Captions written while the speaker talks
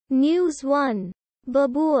News 1.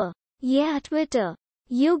 Babua. Yeah, Twitter.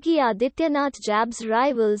 Yogi Adityanath jabs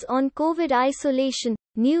rivals on COVID isolation.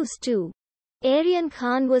 News 2. Aryan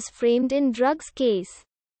Khan was framed in drugs case.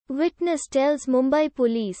 Witness tells Mumbai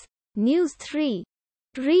Police. News 3.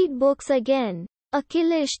 Read books again.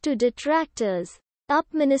 Akhilesh to detractors. Up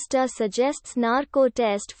Minister suggests narco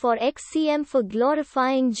test for ex-CM for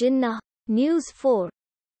glorifying Jinnah. News 4.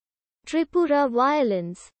 Tripura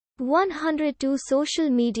violence. 102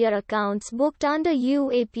 social media accounts booked under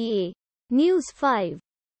UAPA. News 5.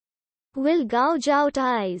 Will gouge out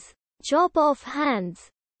eyes. Chop off hands.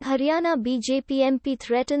 Haryana BJP MP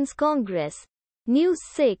threatens Congress. News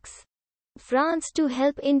 6. France to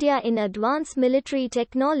help India in advanced military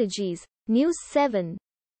technologies. News 7.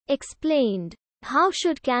 Explained. How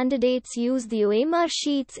should candidates use the OMR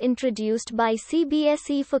sheets introduced by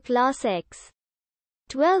CBSE for Class X?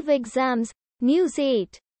 12 exams. News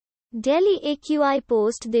 8. Delhi AQI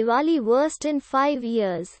post Diwali worst in 5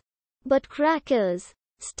 years. But crackers.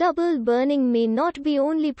 Stubble burning may not be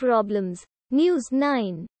only problems. News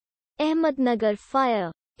 9. Ahmednagar fire.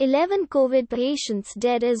 11 COVID patients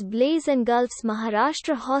dead as blaze engulfs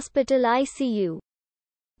Maharashtra hospital ICU.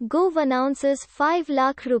 Govt announces 5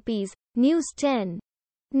 lakh rupees. News 10.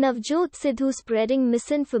 Navjot Sidhu spreading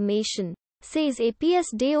misinformation. Says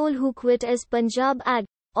APS Deol who quit as Punjab AG.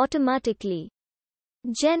 Automatically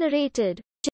generated.